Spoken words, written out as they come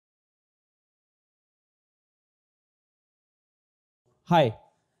Hi,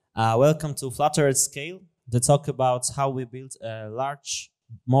 welcome to Flutter at Scale, the talk about how we built a large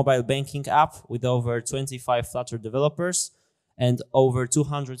mobile banking app with over 25 Flutter developers and over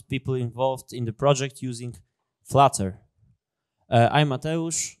 200 people involved in the project using Flutter. I'm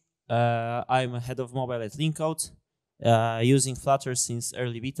Mateusz. I'm a head of mobile at LeanCode, using Flutter since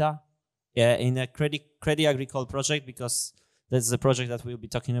early beta in a Credit Agricole project, because that's the project that we'll be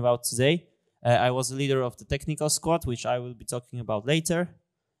talking about today. I was the leader of the technical squad, which I will be talking about later.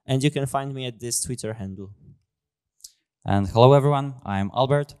 And you can find me at this Twitter handle. And hello everyone, I'm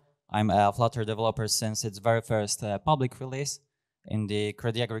Albert. I'm a Flutter developer since its very first public release. In the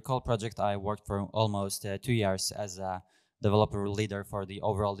Credit Agricole project, I worked for almost 2 years as a developer leader for the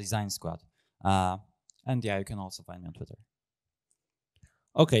overall design squad. And yeah, you can also find me on Twitter.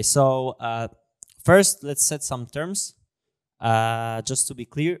 Okay, so first let's set some terms, just to be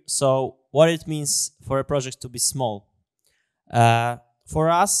clear. So what it means for a project to be small. For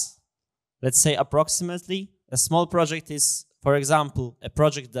us, let's say approximately, a small project is, for example, a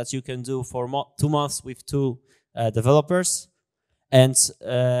project that you can do for 2 months with 2 developers. And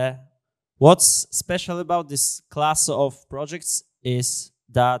what's special about this class of projects is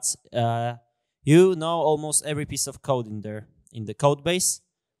that you know almost every piece of code in the code base,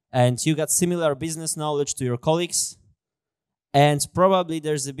 and you got similar business knowledge to your colleagues. And probably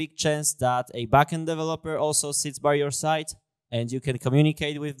there's a big chance that a backend developer also sits by your side and you can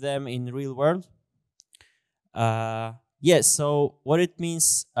communicate with them in the real world. Yes, so what it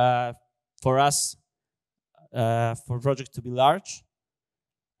means for us, for project to be large,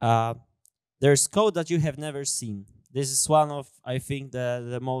 there's code that you have never seen. This is one of, I think,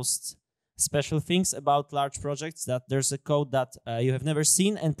 the most special things about large projects, that there's a code that you have never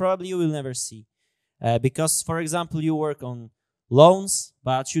seen and probably you will never see. Because, for example, you work on loans,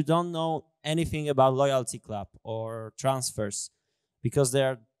 but you don't know anything about loyalty club or transfers, because there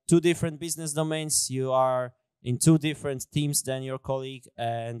are 2 different business domains. You are in 2 different teams than your colleague,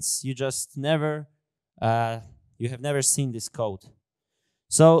 and you just never, you have never seen this code.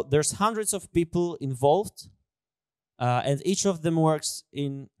 So there's hundreds of people involved, and each of them works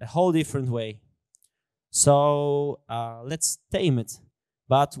in a whole different way. So let's tame it.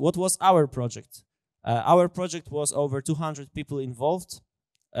 But what was our project? Our project was over 200 people involved,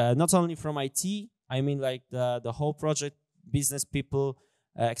 not only from IT, I mean like the whole project, business people,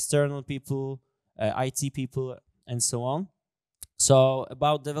 external people, IT people, and so on. So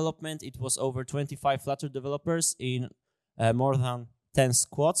about development, it was over 25 Flutter developers in more than 10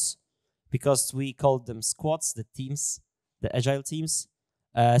 squads, because we called them squads, the teams, the agile teams.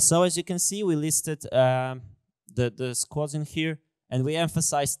 So as you can see, we listed the squads in here, and we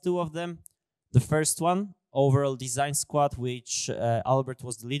emphasized 2 of them. The first one, overall design squad, which Albert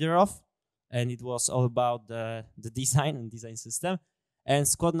was the leader of, and it was all about the design and design system. And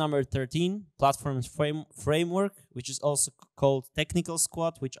squad number 13, platform framework, which is also called technical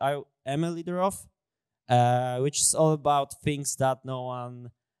squad, which I am a leader of, which is all about things that no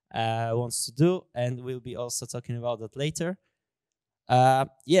one wants to do, and we'll be also talking about that later.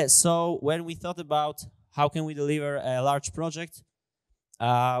 Yeah, so when we thought about how can we deliver a large project,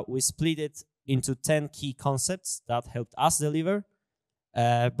 we split it into 10 key concepts that helped us deliver.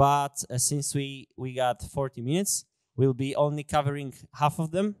 But since we got 40 minutes, we'll be only covering half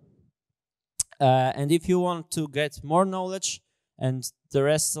of them. And if you want to get more knowledge and the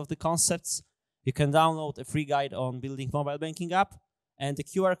rest of the concepts, you can download a free guide on building mobile banking app. And the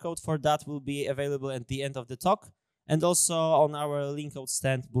QR code for that will be available at the end of the talk. And also on our LeanCode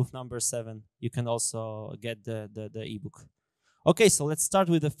stand, booth number 7, you can also get the ebook. Okay, so let's start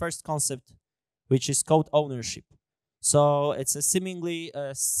with the first concept, which is code ownership. So it's a seemingly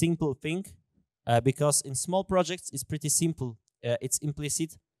simple thing, because in small projects it's pretty simple. It's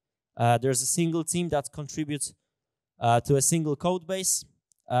implicit. There's a single team that contributes to a single code base.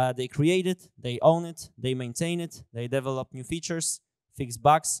 They create it, they own it, they maintain it, they develop new features, fix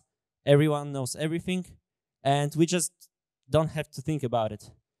bugs. Everyone knows everything, and we just don't have to think about it.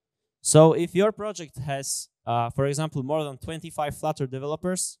 So if your project has, for example, more than 25 Flutter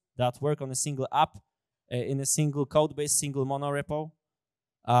developers that work on a single app, in a single code base, single monorepo,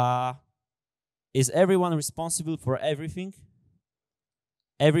 is everyone responsible for everything?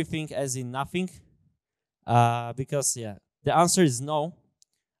 Everything as in nothing? Because yeah, the answer is no,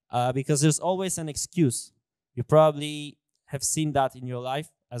 because there's always an excuse. You probably have seen that in your life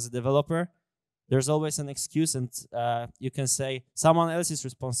as a developer. There's always an excuse, and you can say, someone else is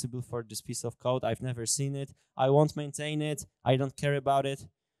responsible for this piece of code. I've never seen it. I won't maintain it. I don't care about it.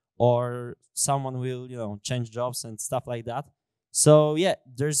 Or someone will, change jobs and stuff like that. So yeah,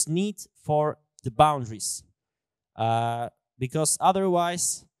 there's need for the boundaries. because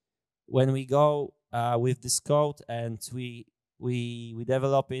otherwise, when we go with this code and we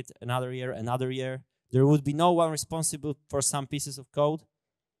develop it another year, there would be no one responsible for some pieces of code,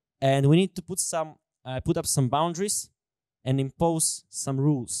 and we need to put up some boundaries and impose some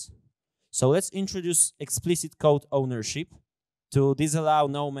rules. So let's introduce explicit code ownership to disallow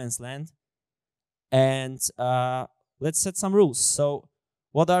no man's land, and let's set some rules. So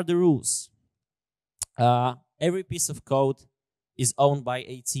what are the rules? Every piece of code is owned by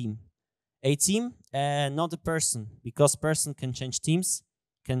a team. A team and not a person, because person can change teams,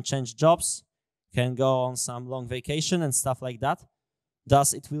 can change jobs, can go on some long vacation and stuff like that.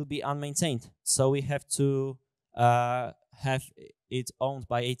 Thus, it will be unmaintained. So we have to have it owned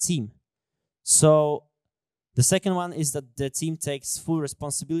by a team. So the second one is that the team takes full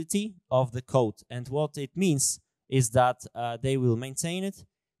responsibility of the code. And what it means is that they will maintain it,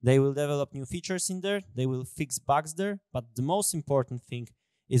 they will develop new features in there, they will fix bugs there, but the most important thing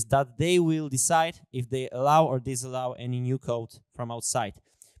is that they will decide if they allow or disallow any new code from outside.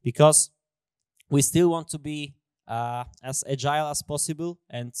 Because we still want to be as agile as possible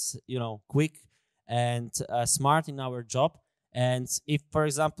and quick and smart in our job. And if, for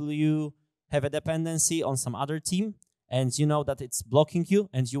example, you have a dependency on some other team and you know that it's blocking you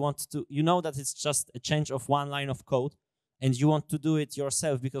and you know that it's just a change of one line of code and you want to do it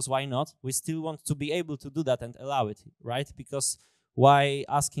yourself, because why not? We still want to be able to do that and allow it, right? Because why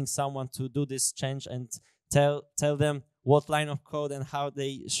asking someone to do this change and tell them what line of code and how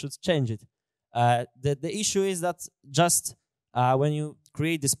they should change it? The issue is that just when you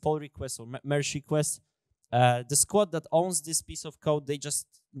create this pull request or merge request, the squad that owns this piece of code, they just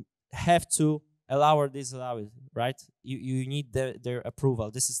have to allow or disallow it, right? You need their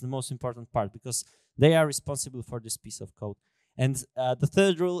approval. This is the most important part, because they are responsible for this piece of code. And the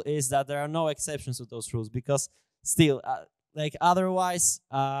third rule is that there are no exceptions to those rules, because still, otherwise,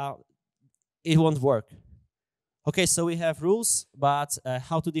 it won't work. Okay, so we have rules, but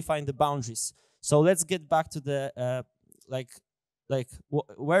how to define the boundaries? So let's get back to the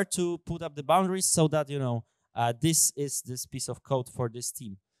where to put up the boundaries so that this is this piece of code for this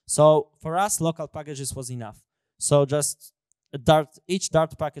team. So for us, local packages was enough. So just each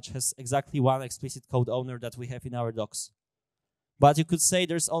Dart package has exactly one explicit code owner that we have in our docs. But you could say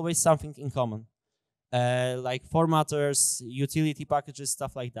there's always something in common, like formatters, utility packages,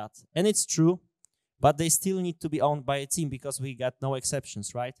 stuff like that. And it's true, but they still need to be owned by a team because we got no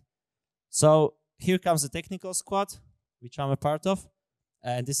exceptions, right? So here comes the technical squad, which I'm a part of.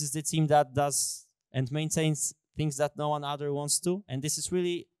 And this is the team that does and maintains things that no one other wants to. And this is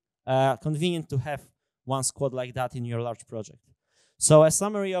really convenient to have one squad like that in your large project. So a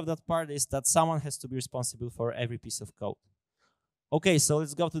summary of that part is that someone has to be responsible for every piece of code. Okay, so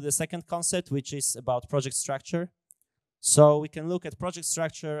let's go to the second concept, which is about project structure. So we can look at project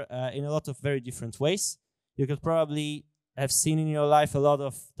structure in a lot of very different ways. You could probably have seen in your life a lot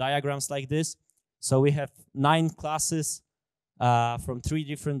of diagrams like this. So we have 9 classes from 3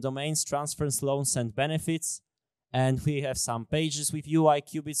 different domains: transfers, loans, and benefits. And we have some pages with UI,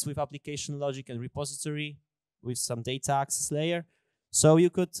 qubits with application logic, and repository with some data access layer. So you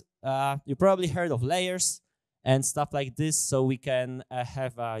probably heard of layers and stuff like this. So we can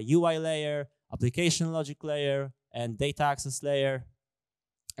have a UI layer, application logic layer, and data access layer,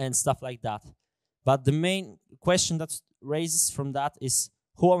 and stuff like that. But the main question that raises from that is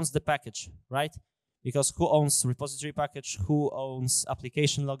who owns the package, right? Because who owns repository package, who owns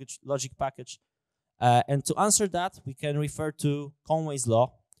application logic package? And to answer that, we can refer to Conway's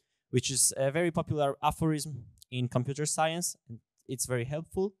law, which is a very popular aphorism in computer science. And it's very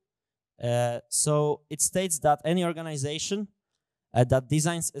helpful. So it states that any organization that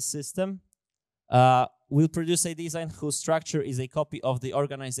designs a system will produce a design whose structure is a copy of the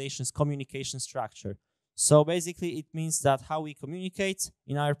organization's communication structure. So basically, it means that how we communicate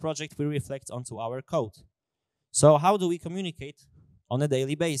in our project will reflect onto our code. So how do we communicate? On a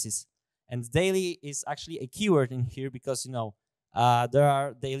daily basis. And daily is actually a keyword in here because, there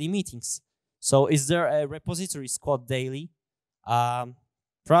are daily meetings. So is there a repository squad daily?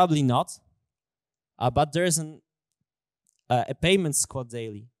 Probably not. But there's a payment squad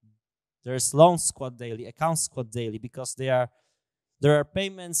daily. There's loan squad daily, account squad daily, because there are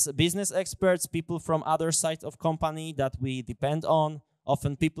payments business experts, people from other side of company that we depend on,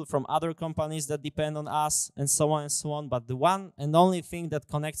 often people from other companies that depend on us, and so on and so on. But the one and only thing that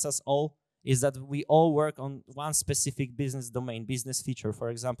connects us all is that we all work on one specific business domain, business feature,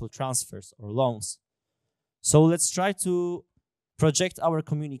 for example, transfers or loans. So let's try to project our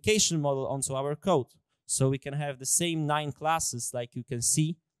communication model onto our code. So we can have the same 9 classes like you can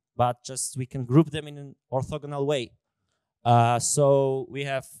see, but just we can group them in an orthogonal way. So we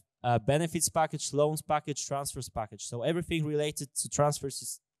have benefits package, loans package, transfers package. So everything related to transfers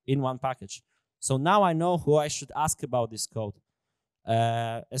is in one package. So now I know who I should ask about this code,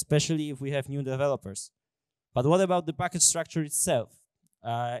 especially if we have new developers. But what about the package structure itself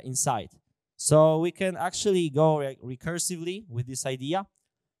inside? So we can actually go recursively with this idea,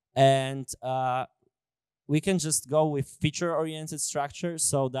 and we can just go with feature-oriented structure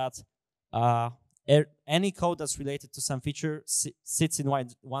so that any code that's related to some feature sits in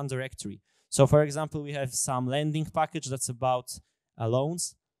one directory. So for example, we have some lending package that's about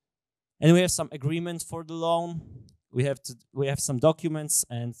loans, and we have some agreement for the loan. We have some documents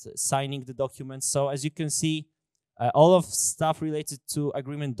and signing the documents. So as you can see, all of stuff related to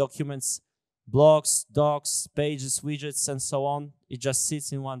agreement documents, blocks, docs, pages, widgets, and so on, it just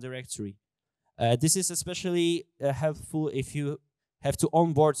sits in one directory. This is especially helpful if you have to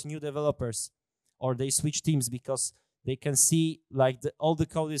onboard new developers or they switch teams, because they can see like all the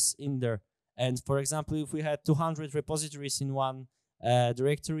code is in there. And for example, if we had 200 repositories in one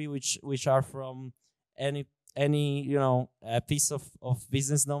directory, which are from any piece of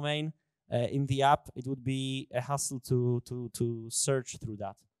business domain in the app, it would be a hassle to search through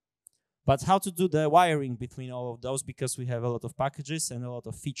that. But how to do the wiring between all of those, because we have a lot of packages and a lot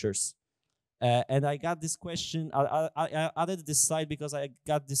of features. And I got this question, I added this slide because I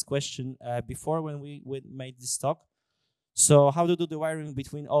got this question before when we made this talk. So how to do the wiring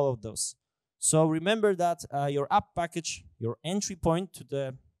between all of those? So remember that your app package, your entry point to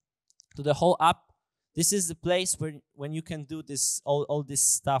the whole app, this is the place when you can do this all this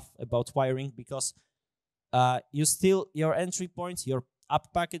stuff about wiring, because your entry point, your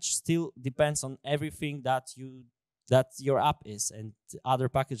app package still depends on everything that your app is, and other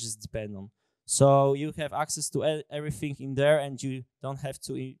packages depend on. So you have access to everything in there, and you don't have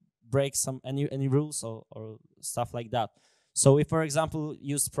to break any rules or stuff like that. So if, for example,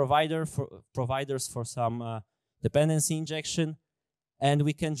 use providers for some dependency injection, and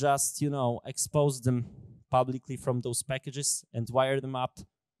we can just expose them publicly from those packages and wire them up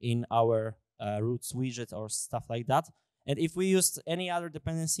in our routes widget or stuff like that. And if we used any other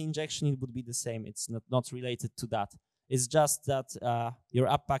dependency injection, it would be the same. It's not related to that. It's just that your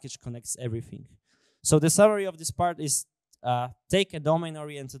app package connects everything. So the summary of this part is take a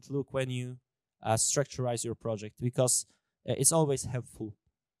domain-oriented look when you structurize your project, because it's always helpful.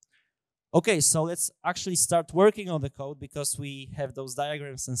 Okay, so let's actually start working on the code, because we have those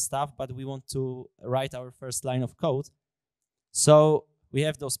diagrams and stuff, but we want to write our first line of code. So we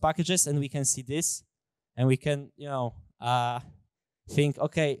have those packages, and we can see this, and we can think,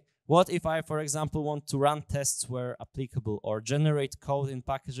 okay, what if I, for example, want to run tests where applicable, or generate code in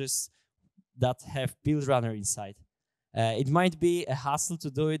packages that have build runner inside? It might be a hassle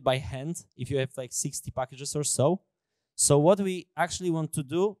to do it by hand if you have like 60 packages or so. So what we actually want to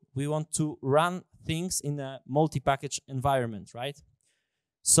do, we want to run things in a multi-package environment, right?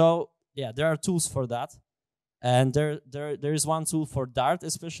 So yeah, there are tools for that. And there is one tool for Dart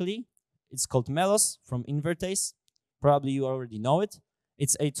especially. It's called Melos from Invertase. Probably you already know it.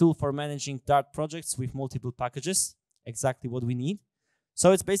 It's a tool for managing Dart projects with multiple packages, exactly what we need.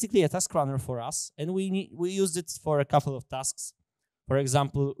 So it's basically a task runner for us, and we used it for a couple of tasks. For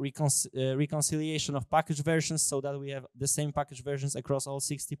example, reconciliation of package versions, so that we have the same package versions across all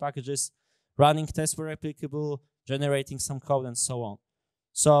 60 packages, running tests where applicable, generating some code, and so on.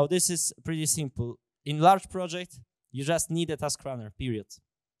 So this is pretty simple. In large project, you just need a task runner, period.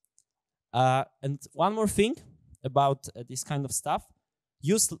 And one more thing about this kind of stuff,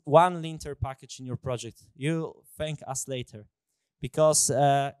 use one linter package in your project. You'll thank us later. Because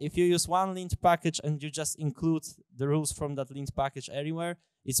if you use one lint package and you just include the rules from that lint package anywhere,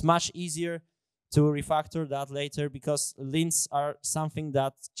 it's much easier to refactor that later, because lints are something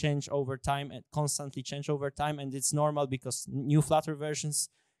that change over time and constantly change over time, and it's normal because new Flutter versions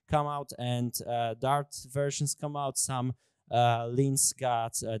come out and Dart versions come out. Some lints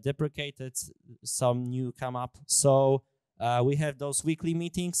got deprecated, some new come up. So we have those weekly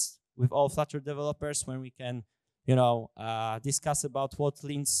meetings with all Flutter developers when we can discuss about what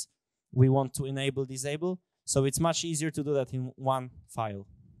lints we want to enable, disable. So it's much easier to do that in one file.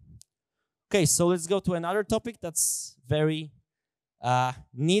 Okay, so let's go to another topic that's very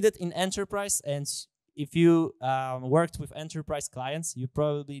needed in enterprise. And if you worked with enterprise clients, you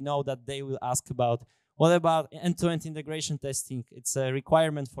probably know that they will ask about, what about end-to-end integration testing? It's a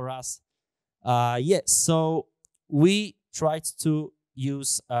requirement for us. Yes, so we tried to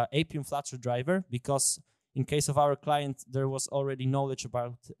use Appium Flutter driver, because in case of our client, there was already knowledge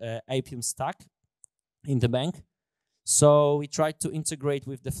about Appium stack in the bank. So we tried to integrate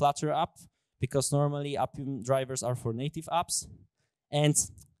with the Flutter app, because normally Appium drivers are for native apps. And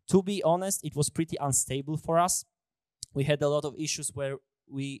to be honest, it was pretty unstable for us. We had a lot of issues where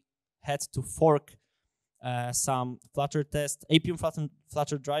we had to fork some Flutter test, Appium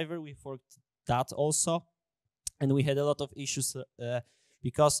Flutter driver, we forked that also. And we had a lot of issues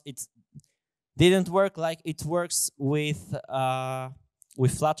because it didn't work like it works with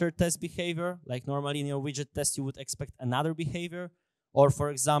Flutter test behavior. Like normally in your widget test, you would expect another behavior. Or for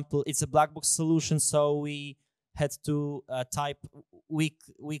example, it's a black box solution, so we had to type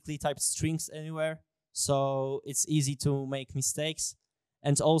weekly typed strings anywhere. So it's easy to make mistakes.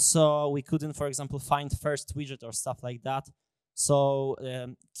 And also we couldn't, for example, find first widget or stuff like that. So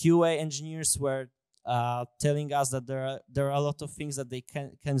QA engineers were telling us that there are a lot of things that they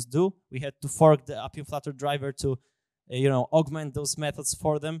can't do. We had to fork the Appium Flutter driver to augment those methods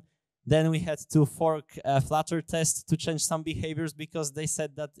for them. Then we had to fork Flutter test to change some behaviors because they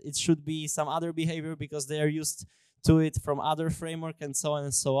said that it should be some other behavior because they are used to it from other framework and so on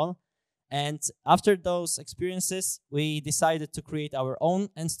and so on. And after those experiences, we decided to create our own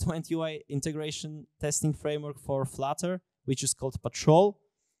end-to-end UI integration testing framework for Flutter, which is called Patrol.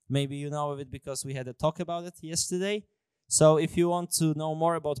 Maybe you know of it because we had a talk about it yesterday. So if you want to know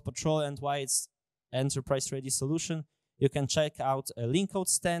more about Patrol and why it's enterprise-ready solution, you can check out a LeanCode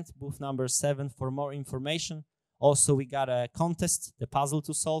stand, booth number 7, for more information. Also, we got a contest, the puzzle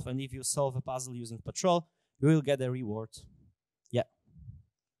to solve, and if you solve a puzzle using Patrol, you will get a reward. Yeah.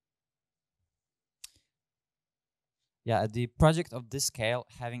 Yeah, the project of this scale,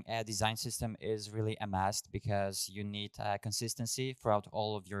 having a design system is really a must because you need consistency throughout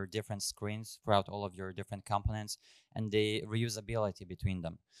all of your different screens, throughout all of your different components, and the reusability between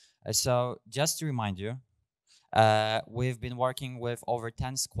them. So just to remind you, we've been working with over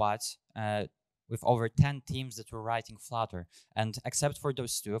 10 squads, with over 10 teams that were writing Flutter, and except for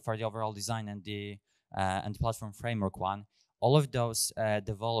those two, for the overall design and the platform framework one, all of those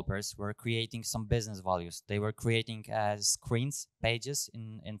developers were creating some business values. They were creating screens, pages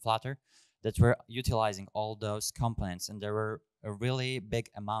in Flutter that were utilizing all those components, and there were a really big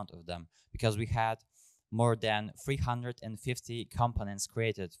amount of them because we had more than 350 components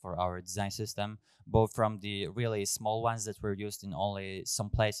created for our design system, both from the really small ones that were used in only some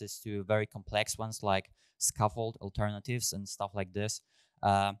places to very complex ones like scaffold alternatives and stuff like this.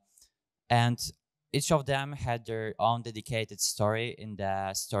 And each of them had their own dedicated story in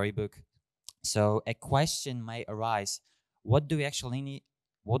the storybook. So a question may arise: what do we actually need?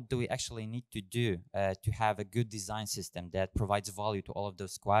 What do we actually need to do to have a good design system that provides value to all of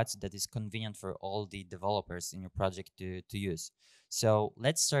those squads, that is convenient for all the developers in your project to use? So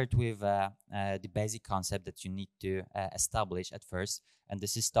let's start with the basic concept that you need to establish at first, and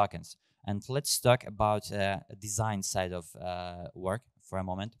this is tokens. And let's talk about a design side of work for a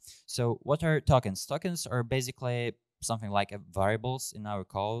moment. So what are tokens? Tokens are basically something like variables in our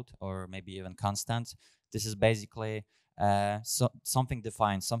code, or maybe even constant. This is basically something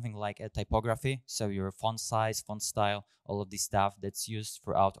defined, something like a typography. So your font size, font style, all of this stuff that's used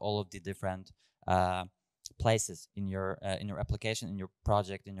throughout all of the different places in your application, in your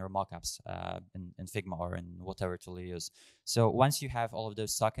project, in your mockups, in Figma or in whatever tool you use. So once you have all of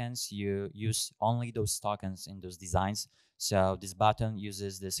those tokens, you use only those tokens in those designs. So this button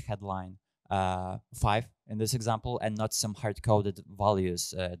uses this headline 5 in this example, and not some hard-coded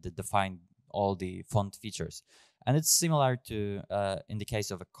values that define all the font features. And it's similar to in the case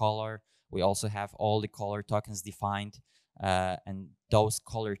of a color. We also have all the color tokens defined, and those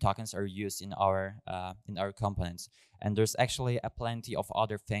color tokens are used in our components. And there's actually a plenty of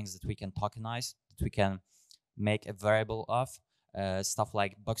other things that we can tokenize, that we can make a variable of, stuff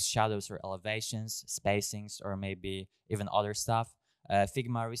like box shadows or elevations, spacings, or maybe even other stuff.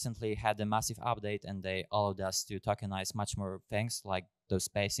 Figma recently had a massive update, and they allowed us to tokenize much more things like those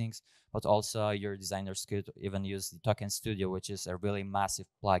spacings, but also your designers could even use the Token Studio, which is a really massive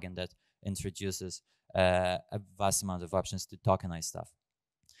plugin that introduces a vast amount of options to tokenize stuff.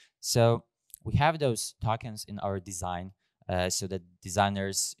 So we have those tokens in our design, so that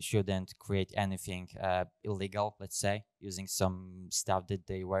designers shouldn't create anything illegal, let's say, using some stuff that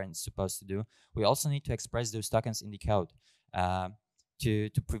they weren't supposed to do. We also need to express those tokens in the code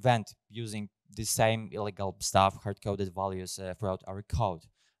to prevent using the same illegal stuff, hard-coded values throughout our code.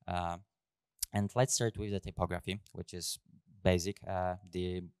 And let's start with the typography, which is basic,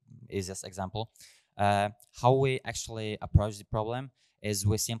 the easiest example. How we actually approach the problem is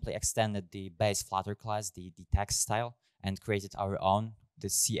we simply extended the base Flutter class, the text style, and created our own. The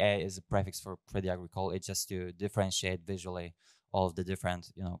CA is a prefix for Credia Agricole. It's just to differentiate visually all of the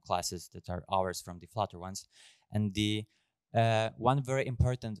different classes that are ours from the Flutter ones. And the One very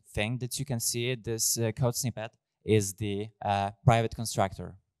important thing that you can see in this code snippet is the private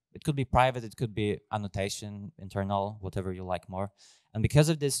constructor. It could be private, it could be annotation, internal, whatever you like more. And because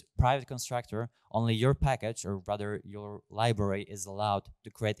of this private constructor, only your package, or rather your library, is allowed to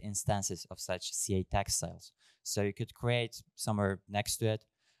create instances of such CA text styles. So you could create somewhere next to it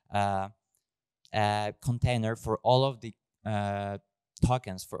a container for all of the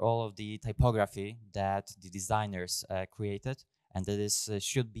tokens, for all of the typography that the designers created, and that is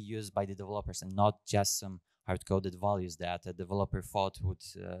should be used by the developers and not just some hard-coded values that a developer thought would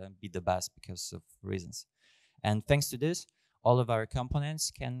be the best because of reasons. And thanks to this, all of our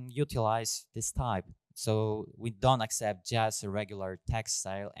components can utilize this type. So we don't accept just a regular text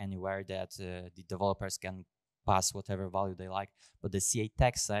style anywhere that the developers can pass whatever value they like, but the CA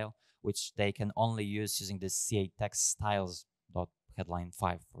text style, which they can only use using the CA text styles headline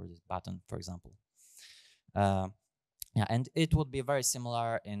 5 for this button, for example. Yeah, and it would be very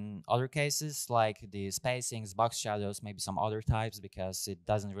similar in other cases, like the spacings, box shadows, maybe some other types, because it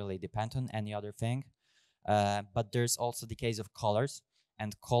doesn't really depend on any other thing. But there's also the case of colors.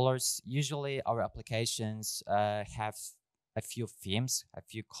 And colors, usually our applications have a few themes, a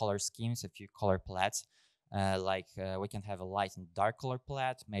few color schemes, a few color palettes. We can have a light and dark color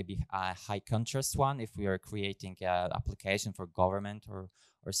palette, maybe a high contrast one if we are creating an application for government or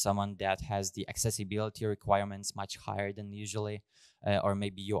someone that has the accessibility requirements much higher than usually, or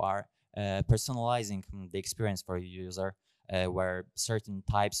maybe you are personalizing the experience for your user, where certain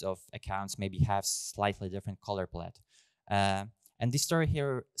types of accounts maybe have slightly different color palette. And the story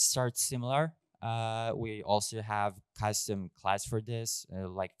here starts similar. We also have custom class for this,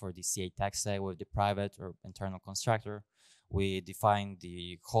 like for the CA text style with the private or internal constructor. We define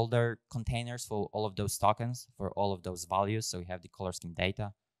the holder containers for all of those tokens, for all of those values. So we have the color scheme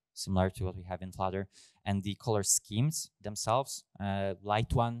data, similar to what we have in Flutter, and the color schemes themselves,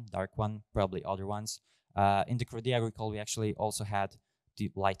 light one, dark one, probably other ones. In the Credit Agricole, we actually also had the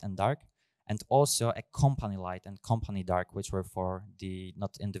light and dark, and also a company light and company dark, which were for the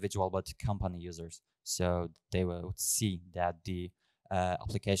not individual but company users. So they will see that the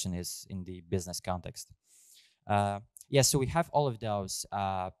application is in the business context. Yeah, so we have all of those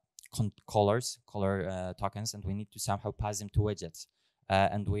color tokens, and we need to somehow pass them to widgets.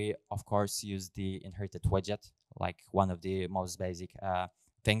 And we, of course, use the inherited widget, like one of the most basic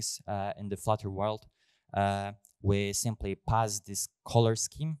things in the Flutter world. We simply pass this color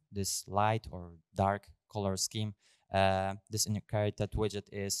scheme, this light or dark color scheme. This inherited widget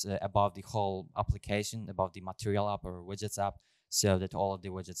is above the whole application, above the material app or widgets app, so that all of the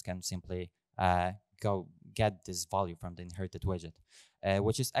widgets can simply go get this value from the inherited widget,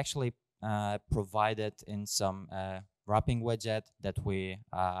 which is actually provided in some wrapping widget that we,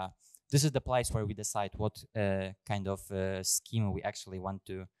 this is the place where we decide what kind of scheme we actually want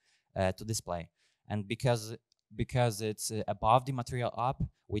to display. And because it's above the material app,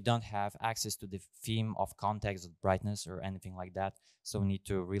 we don't have access to the theme of context, brightness, or anything like that. So we need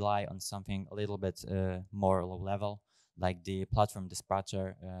to rely on something a little bit more low level, like the platform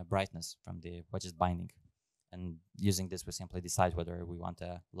dispatcher brightness from the widget binding. And using this, we simply decide whether we want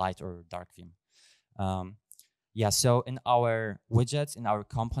a light or dark theme. Yeah, so in our widgets, in our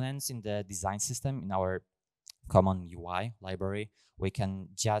components, in the design system, in our common UI library, we can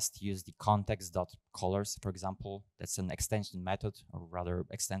just use the context.colors, for example. That's an extension method, or rather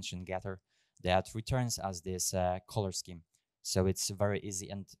extension getter, that returns us this color scheme. So it's very easy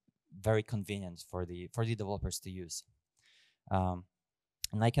and very convenient for the developers to use. And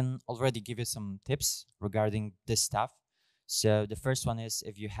I can already give you some tips regarding this stuff. So the first one is,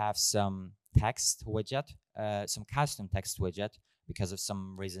 if you have some text widget, some custom text widget, because of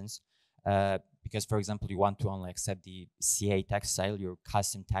some reasons, because, for example, you want to only accept the CA text style, your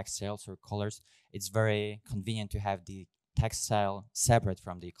custom text styles or colors, it's very convenient to have the text style separate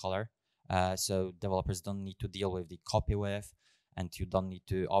from the color. So developers don't need to deal with the copy width, and you don't need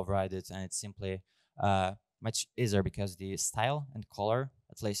to override it. And it's simply much easier because the style and color,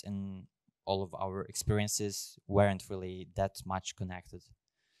 at least in all of our experiences, weren't really that much connected.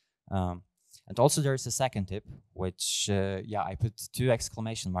 And also there's a second tip, which, yeah, I put 2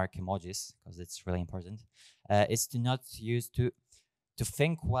 exclamation mark emojis because it's really important. It's to not use to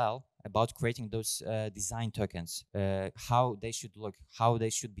think well about creating those design tokens, how they should look, how they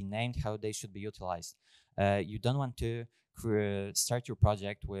should be named, how they should be utilized. You don't want to start your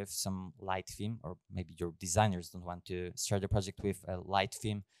project with some light theme, or maybe your designers don't want to start a project with a light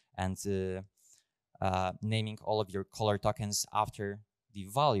theme and naming all of your color tokens after the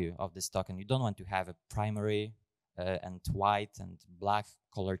value of this token. You don't want to have a primary and white and black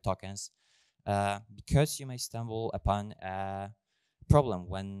color tokens. because you may stumble upon a problem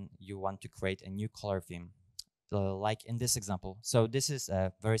when you want to create a new color theme, like in this example. So this is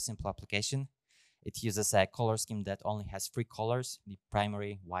a very simple application. It uses a color scheme that only has 3 colors, the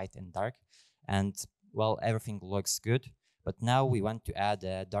primary, white, and dark. And well, everything looks good. But now we want to add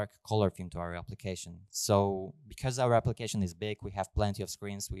a dark color theme to our application. So because our application is big, we have plenty of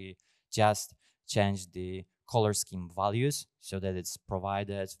screens, we just change the color scheme values so that it's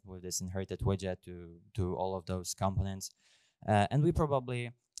provided with this inherited widget to all of those components. And we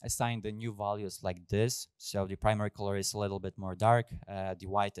probably assign the new values like this. So the primary color is a little bit more dark, the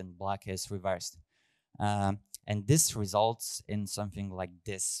white and black is reversed. And this results in something like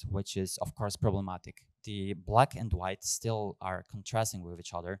this, which is of course problematic. The black and white still are contrasting with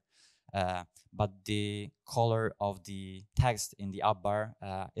each other, but the color of the text in the up bar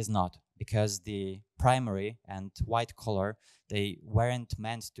is not, because the primary and white color, they weren't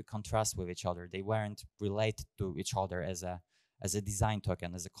meant to contrast with each other. They weren't related to each other as a design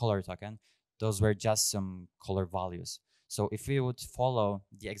token, as a color token. Those were just some color values. So if we would follow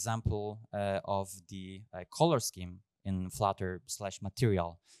the example of the color scheme in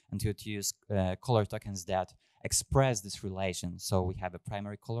Flutter/material, and to use color tokens that express this relation. So we have a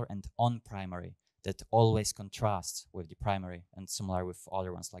primary color and on primary that always contrasts with the primary, and similar with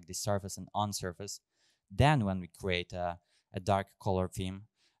other ones like the surface and on surface. Then when we create a dark color theme,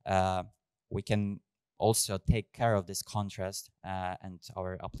 we can also take care of this contrast, and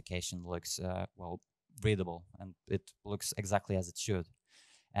our application looks, well, readable, and it looks exactly as it should.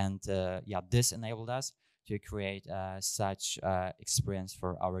 And yeah, this enabled us to create such experience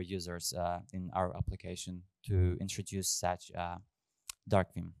for our users in our application, to introduce such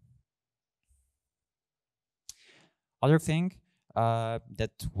dark theme. Other thing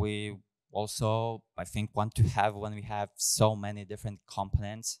that we also, I think, want to have when we have so many different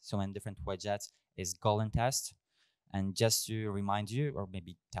components, so many different widgets, is goal and test. And just to remind you, or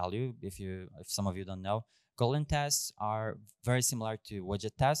maybe tell you, if some of you don't know, goal and tests are very similar to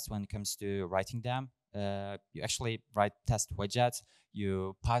widget tests when it comes to writing them. You actually write test widgets.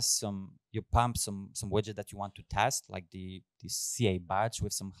 You pump some widget that you want to test, like the CA badge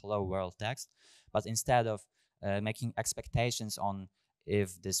with some hello world text. But instead of making expectations on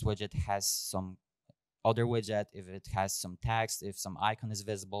if this widget has some other widget, if it has some text, if some icon is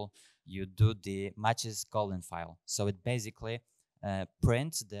visible, you do the matches golden file. So it basically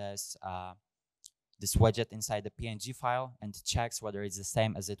prints this widget inside the PNG file and checks whether it's the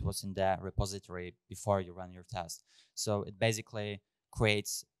same as it was in the repository before you run your test. So it basically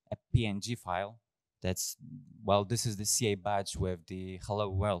creates a PNG file that's, well, this is the CA badge with the hello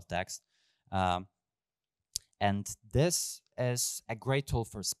world text. And this is a great tool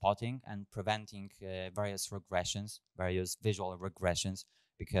for spotting and preventing various visual regressions,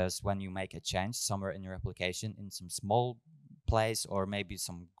 because when you make a change somewhere in your application, in some small place, or maybe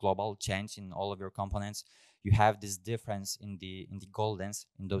some global change in all of your components, you have this difference in the goldens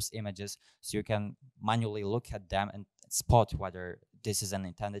in those images, so you can manually look at them and spot whether this is an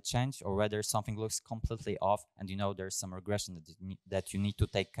intended change or whether something looks completely off, and you know there's some regression that you need to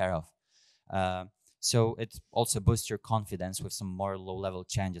take care of. So it also boosts your confidence with some more low-level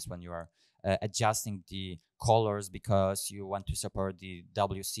changes when you are adjusting the colors, because you want to support the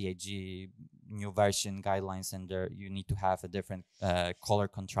WCAG new version guidelines, and there you need to have a different color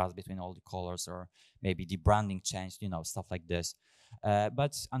contrast between all the colors, or maybe the branding changed, you know, stuff like this.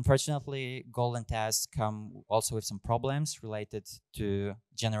 But unfortunately, golden tests come also with some problems related to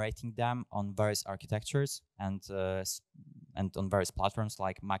generating them on various architectures and on various platforms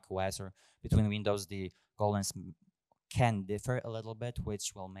like macOS, or between Windows. The goldens can differ a little bit,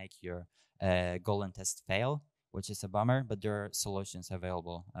 which will make your golden test fail, which is a bummer, but there are solutions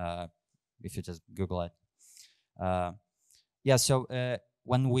available if you just Google it. Yeah, so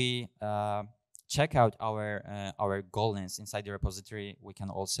when we check out our goldens inside the repository, we can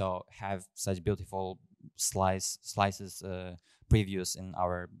also have such beautiful slices previews in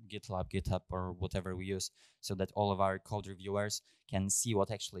our GitHub, or whatever we use, so that all of our code reviewers can see what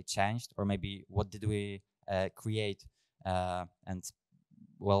actually changed, or maybe what did we create and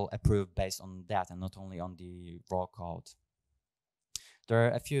well approve based on that, and not only on the raw code. There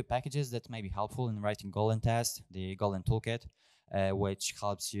are a few packages that may be helpful in writing golden tests. The golden toolkit, which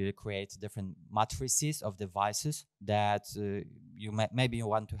helps you create different matrices of devices that maybe you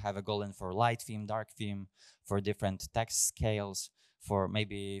want to have a golden for light theme, dark theme, for different text scales, for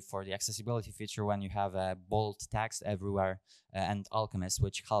maybe for the accessibility feature when you have a bold text everywhere, and Alchemist,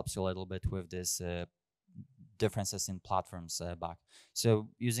 which helps you a little bit with this differences in platforms back. So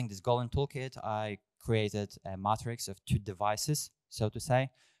using this golden toolkit, I created a matrix of 2 devices, so to say,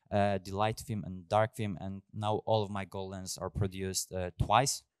 the light theme and dark theme, and now all of my Golands are produced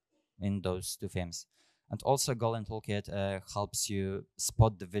twice in those two themes. And also Golan Toolkit helps you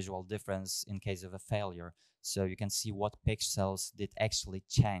spot the visual difference in case of a failure. So you can see what pixels did actually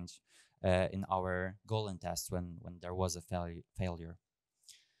change in our Golan test when there was a failure.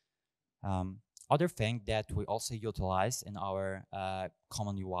 Other thing that we also utilize in our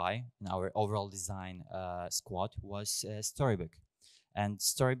common UI, in our overall design squad, was Storybook. And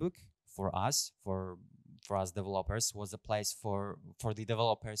Storybook for us developers, was a place for the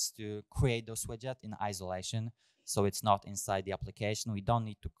developers to create those widgets in isolation. So it's not inside the application. We don't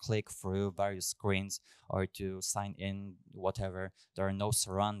need to click through various screens or to sign in, whatever. There are no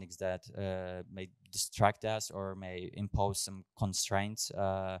surroundings that may distract us or may impose some constraints.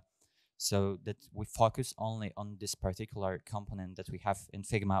 So that we focus only on this particular component that we have in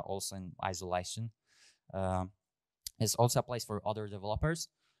Figma, also in isolation. It's also a place for other developers,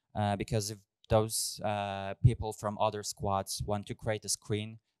 because if those people from other squads want to create a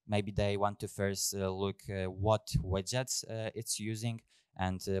screen, maybe they want to first look what widgets it's using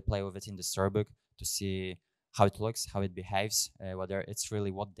and play with it in the storybook to see how it looks, how it behaves, whether it's really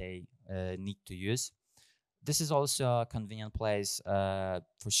what they need to use. This is also a convenient place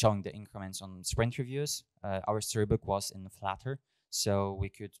for showing the increments on sprint reviews. Our storybook was in Flutter, so we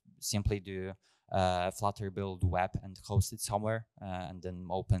could simply do Flutter build web and host it somewhere, and then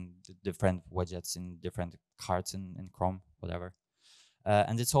open the different widgets in different cards in Chrome, whatever.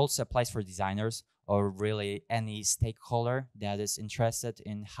 And it's also a place for designers or really any stakeholder that is interested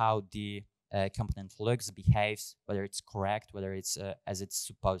in how the component looks, behaves, whether it's correct, whether it's as it's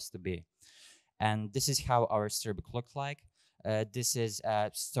supposed to be. And this is how our storybook looked like. This is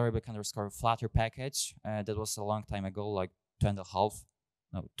a storybook_Flutter package that was a long time ago, like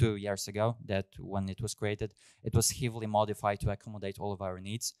 2 years ago, that when it was created, it was heavily modified to accommodate all of our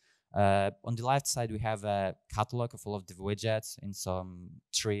needs. On the left side, we have a catalog of all of the widgets in some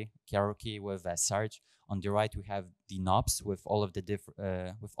tree hierarchy with a search. On the right, we have the knobs with all of the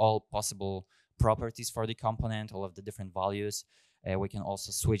with all possible properties for the component, all of the different values. We can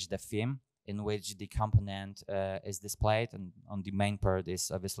also switch the theme in which the component is displayed, and on the main part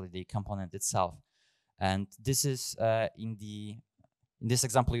is obviously the component itself. And this is in this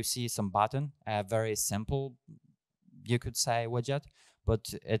example, you see some button, a very simple, you could say, widget,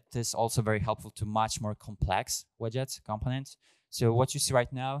 but it is also very helpful to much more complex widgets, components. So what you see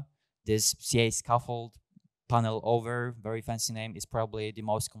right now, this CA scaffold panel over, very fancy name, is probably the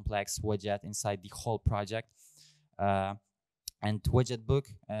most complex widget inside the whole project. And widget book,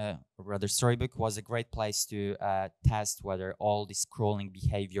 or rather storybook, was a great place to test whether all the scrolling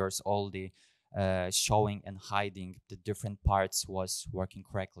behaviors, all the showing and hiding the different parts was working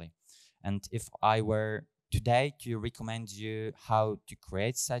correctly. And if I were today to recommend you how to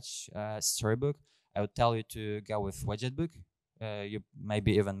create such a storybook, I would tell you to go with widget book. You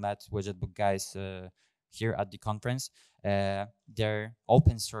maybe even met widget book guys here at the conference. Their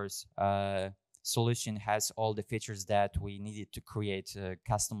open source solution has all the features that we needed to create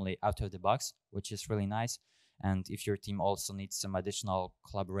customly out of the box, which is really nice. And if your team also needs some additional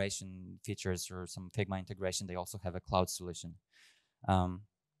collaboration features or some Figma integration, they also have a cloud solution.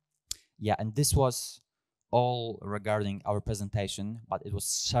 Yeah, and this was all regarding our presentation, but it was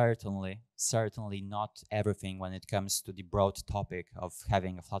certainly not everything when it comes to the broad topic of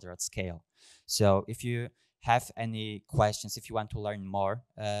having a Flutter at scale. So if you have any questions, if you want to learn more,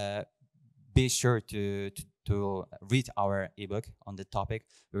 be sure to read our ebook on the topic.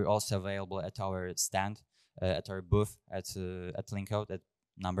 We're also available at our stand, at our booth at LeanCode at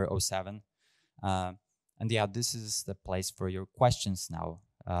number 07. And yeah, this is the place for your questions now.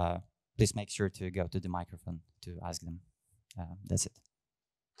 Please make sure to go to the microphone to ask them. That's it.